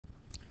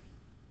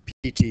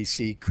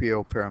PTC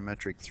Creo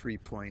Parametric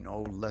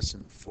 3.0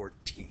 Lesson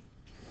 14.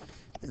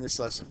 In this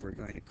lesson we're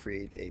going to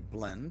create a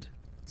blend.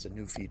 It's a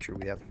new feature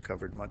we haven't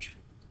covered much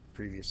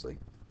previously.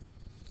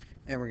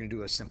 And we're going to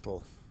do a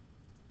simple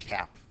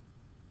cap.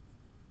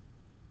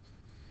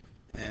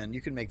 And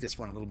you can make this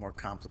one a little more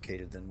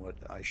complicated than what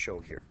I show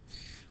here.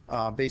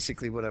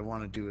 Basically what I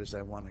want to do is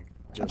I want to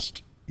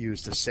just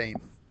use the same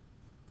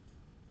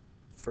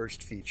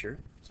first feature.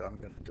 So I'm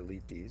going to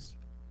delete these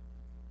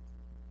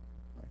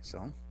like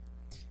so.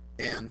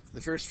 And the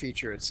first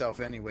feature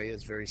itself anyway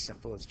is very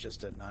simple. It's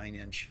just a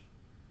 9-inch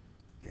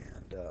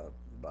and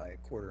by a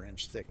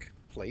 1/4-inch thick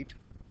plate.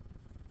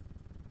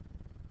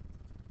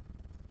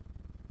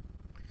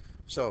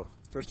 So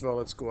first of all,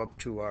 let's go up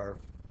to our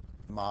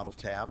model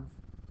tab,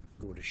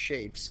 go to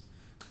shapes,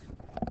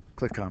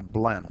 click on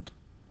blend,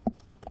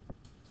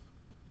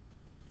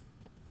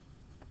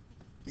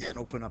 and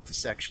open up the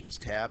sections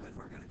tab, and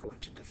we're going to go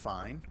into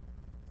define.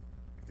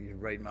 If you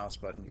right mouse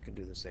button, you can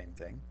do the same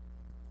thing.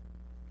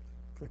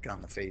 Click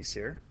on the face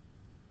here,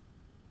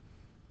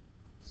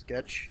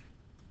 sketch,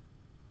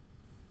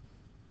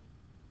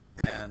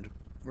 and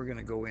we're going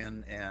to go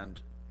in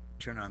and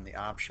turn on the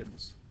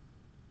options,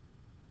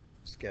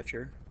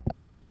 sketcher,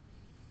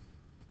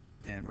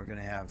 and we're going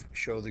to have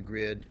show the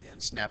grid and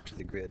snap to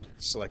the grid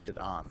selected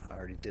on. I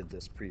already did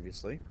this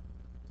previously.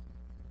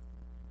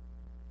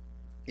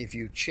 If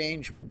you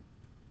change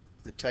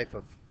the type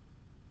of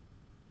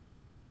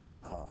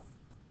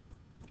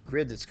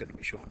grid that's going to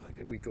be shown, like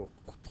if we go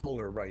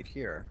polar right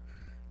here,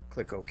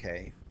 click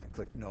OK and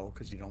click no,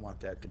 because you don't want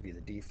that to be the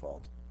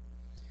default.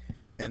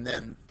 And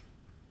then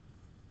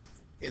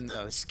in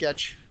the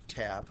sketch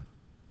tab,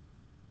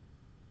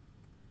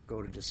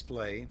 go to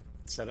display,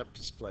 set up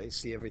display,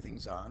 see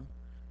everything's on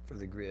for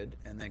the grid,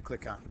 and then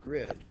click on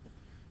grid.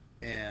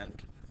 And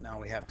now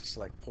we have to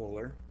select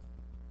polar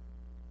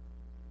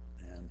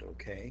and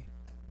OK,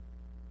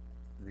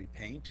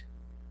 repaint,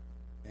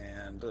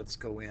 and let's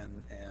go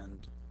in and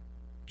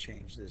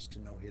change this to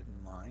no hidden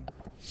line.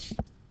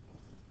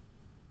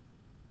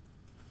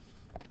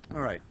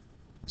 All right,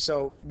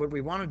 so what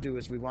we want to do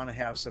is we want to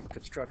have some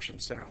construction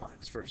center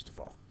lines first of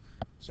all.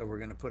 So we're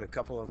going to put a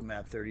couple of them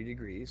at 30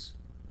 degrees,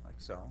 like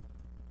so.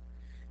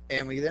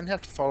 And we then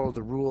have to follow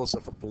the rules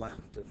of a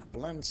blend. And a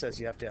blend says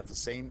you have to have the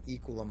same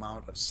equal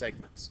amount of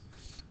segments,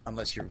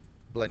 unless you're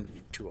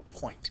blending to a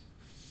point.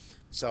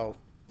 So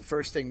the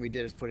first thing we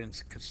did is put in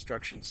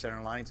construction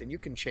center lines, and you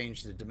can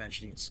change the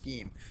dimensioning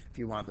scheme. If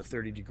you want the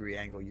 30-degree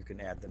angle, you can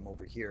add them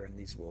over here, and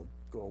these will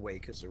go away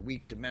because they're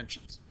weak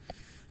dimensions.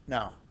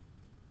 Now,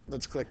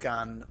 let's click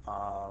on,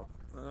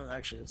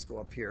 actually, let's go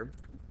up here.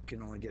 You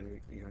can only get,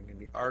 going to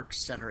be arc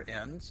center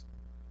ends,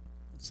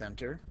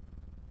 center,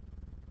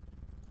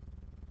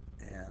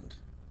 and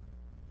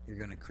you're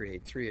going to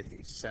create 3 of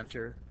these: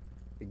 center,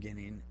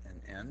 beginning,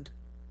 and end,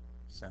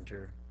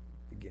 center,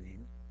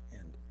 beginning,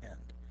 and end.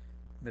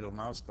 Middle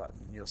mouse button,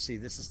 and you'll see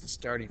this is the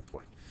starting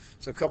point.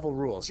 So a couple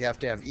rules: you have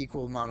to have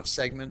equal amount of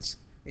segments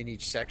in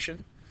each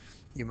section.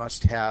 You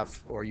must have,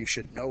 or you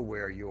should know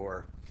where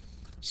your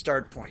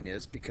start point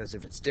is, because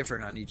if it's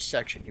different on each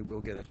section, you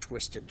will get a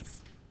twisted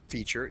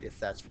feature. If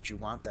that's what you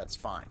want, that's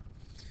fine.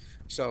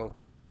 So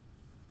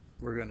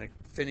we're going to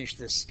finish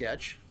this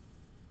sketch,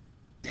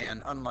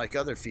 and unlike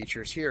other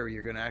features here,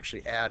 you're going to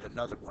actually add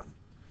another one.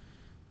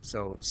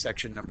 So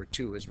section number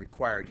 2 is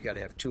required. You got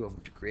to have 2 of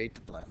them to create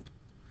the blend.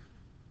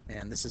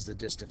 And this is the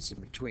distance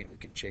in between. We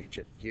can change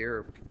it here,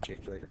 or we can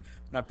change it later.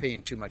 I'm not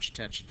paying too much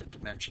attention to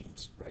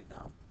dimensions right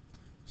now.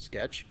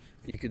 Sketch.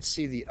 You can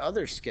see the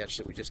other sketch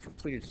that we just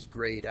completed is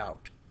grayed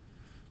out.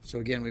 So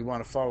again, we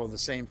want to follow the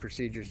same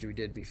procedures we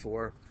did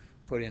before.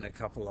 Put in a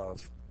couple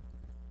of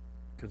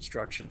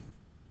construction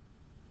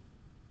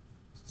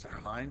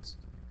center lines.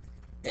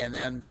 And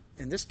then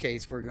in this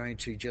case, we're going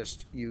to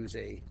just use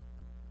a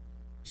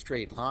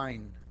straight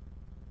line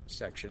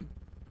section.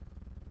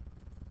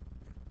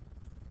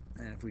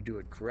 And if we do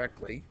it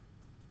correctly,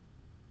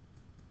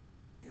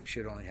 you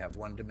should only have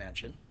one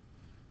dimension,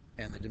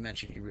 and the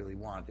dimension you really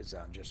want is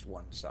on just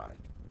one side.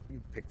 You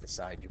pick the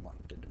side you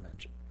want to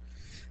dimension.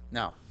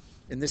 Now,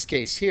 in this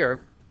case here,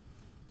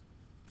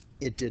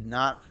 it did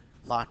not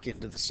lock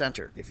into the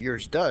center. If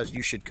yours does,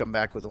 you should come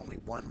back with only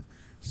one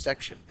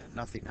section and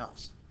nothing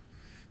else.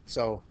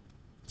 So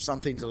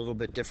something's a little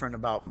bit different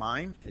about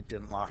mine. It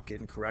didn't lock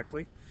in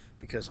correctly,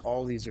 because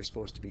all these are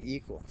supposed to be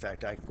equal. In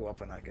fact, I can go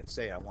up and I can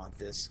say I want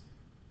this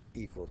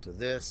equal to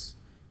this,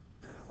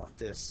 and I want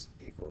this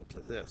equal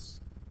to this,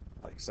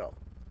 like so.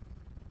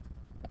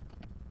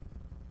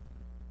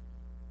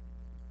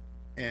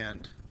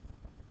 And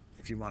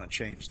if you want to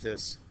change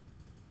this,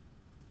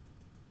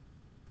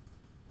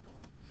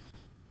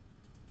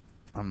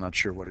 I'm not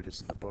sure what it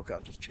is in the book,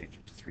 I'll just change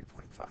it to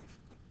 3.5.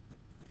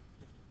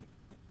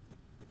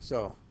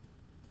 So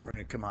we're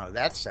going to come out of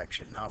that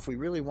section. Now if we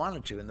really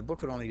wanted to, and the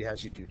book only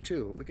has you do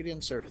 2, we could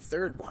insert a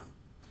third one.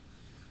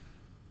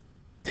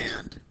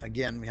 And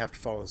again, we have to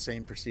follow the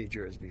same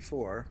procedure as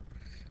before.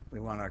 We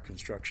want our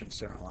construction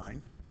center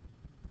line.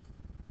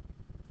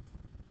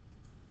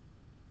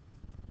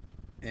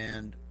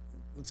 And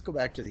let's go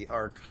back to the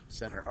arc,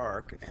 center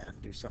arc,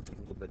 and do something a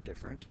little bit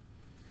different.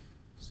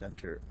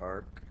 Center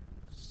arc,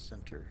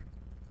 center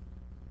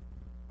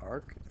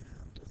arc,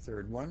 and the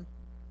third one,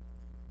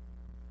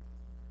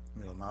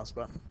 middle mouse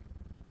button,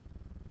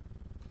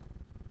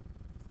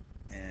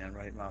 and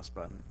right mouse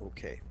button,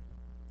 OK.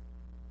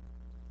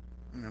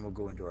 And then we'll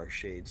go into our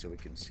shade so we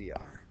can see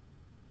our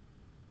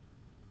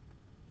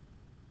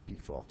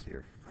default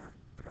here,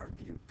 our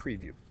view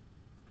preview.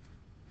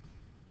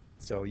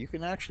 So you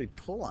can actually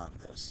pull on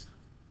this,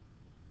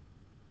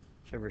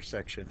 whichever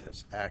section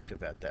is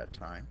active at that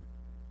time.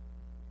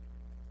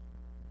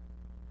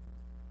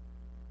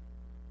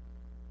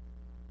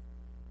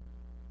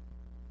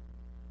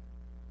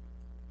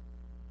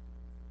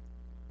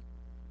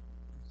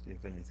 See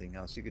if anything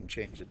else. You can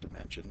change the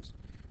dimensions.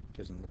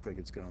 Doesn't look like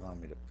it's going to allow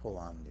me to pull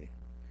on the.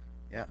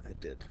 Yeah, it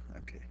did.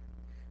 Okay.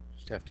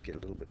 Just have to get a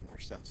little bit more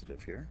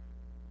sensitive here.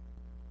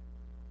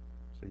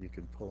 So you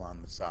can pull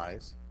on the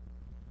size.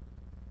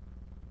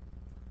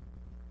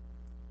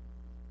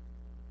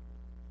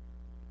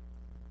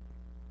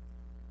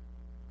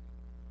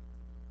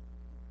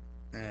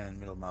 And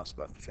middle mouse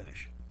button,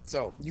 finish.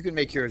 So you can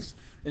make yours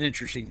an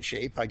interesting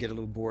shape. I get a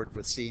little bored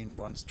with seeing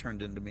ones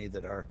turned into me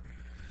that are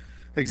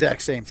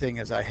exact same thing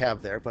as I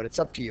have there, but it's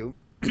up to you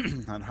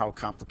on how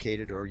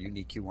complicated or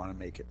unique you want to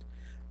make it.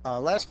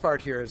 Last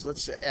part here is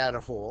let's add a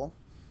hole,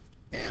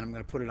 and I'm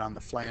going to put it on the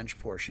flange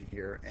portion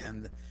here.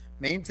 And the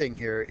main thing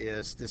here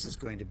is this is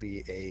going to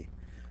be a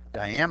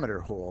diameter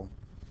hole,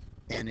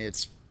 and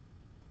its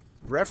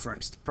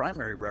reference, the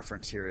primary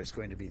reference here is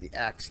going to be the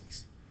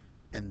axis.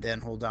 And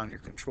then hold down your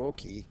control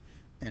key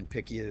and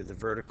pick either the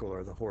vertical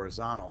or the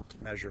horizontal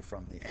to measure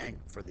from the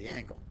for the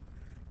angle.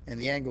 And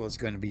the angle is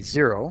going to be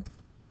 0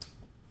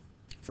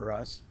 for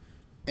us,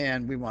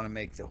 and we want to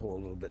make the hole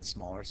a little bit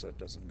smaller so it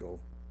doesn't go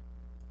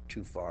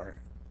too far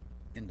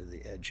into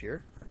the edge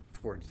here,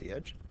 towards the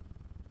edge,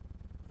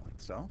 like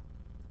so.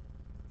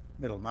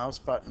 Middle mouse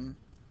button,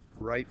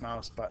 right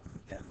mouse button,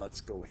 and let's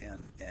go in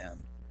and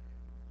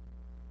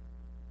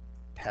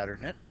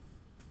pattern it.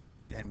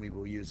 And we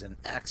will use an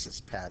axis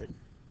pattern,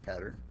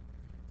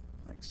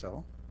 like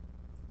so.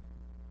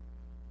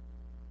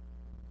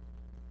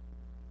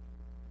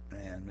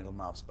 And middle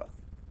mouse button.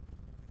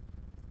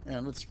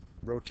 And let's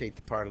rotate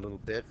the part a little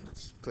bit.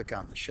 Let's click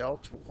on the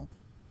shell tool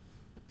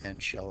and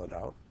shell it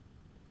out.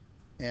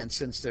 And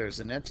since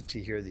there's an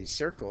entity here, these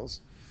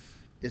circles,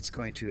 it's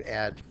going to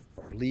add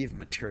or leave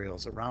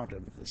materials around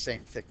them the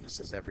same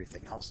thickness as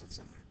everything else that's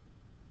in there.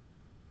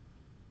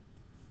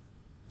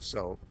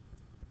 So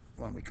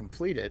when we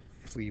complete it,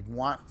 if we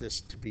want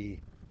this to be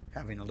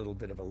having a little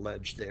bit of a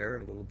ledge there, a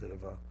little bit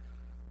of a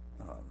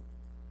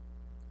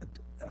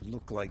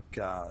look like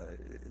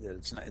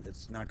it's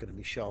not going to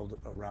be shelled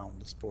around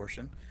this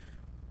portion.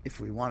 If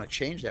we want to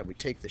change that, we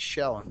take the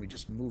shell and we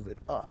just move it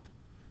up,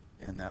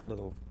 and that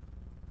little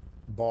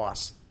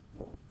boss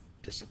will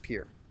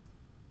disappear.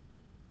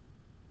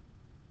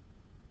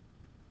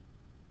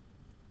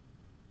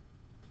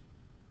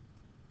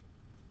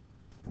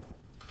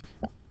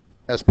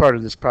 As part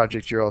of this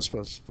project, you're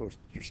also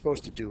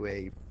supposed to do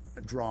a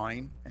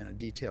drawing and a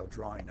detailed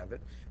drawing of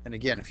it. And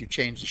again, if you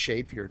change the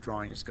shape, your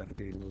drawing is going to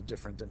be a little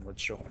different than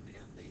what's shown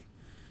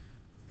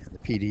in the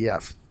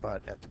PDF.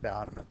 But at the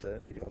bottom,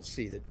 you'll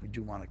see that we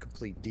do want a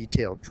complete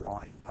detailed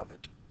drawing of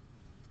it.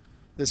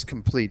 This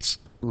completes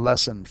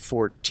lesson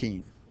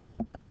 14.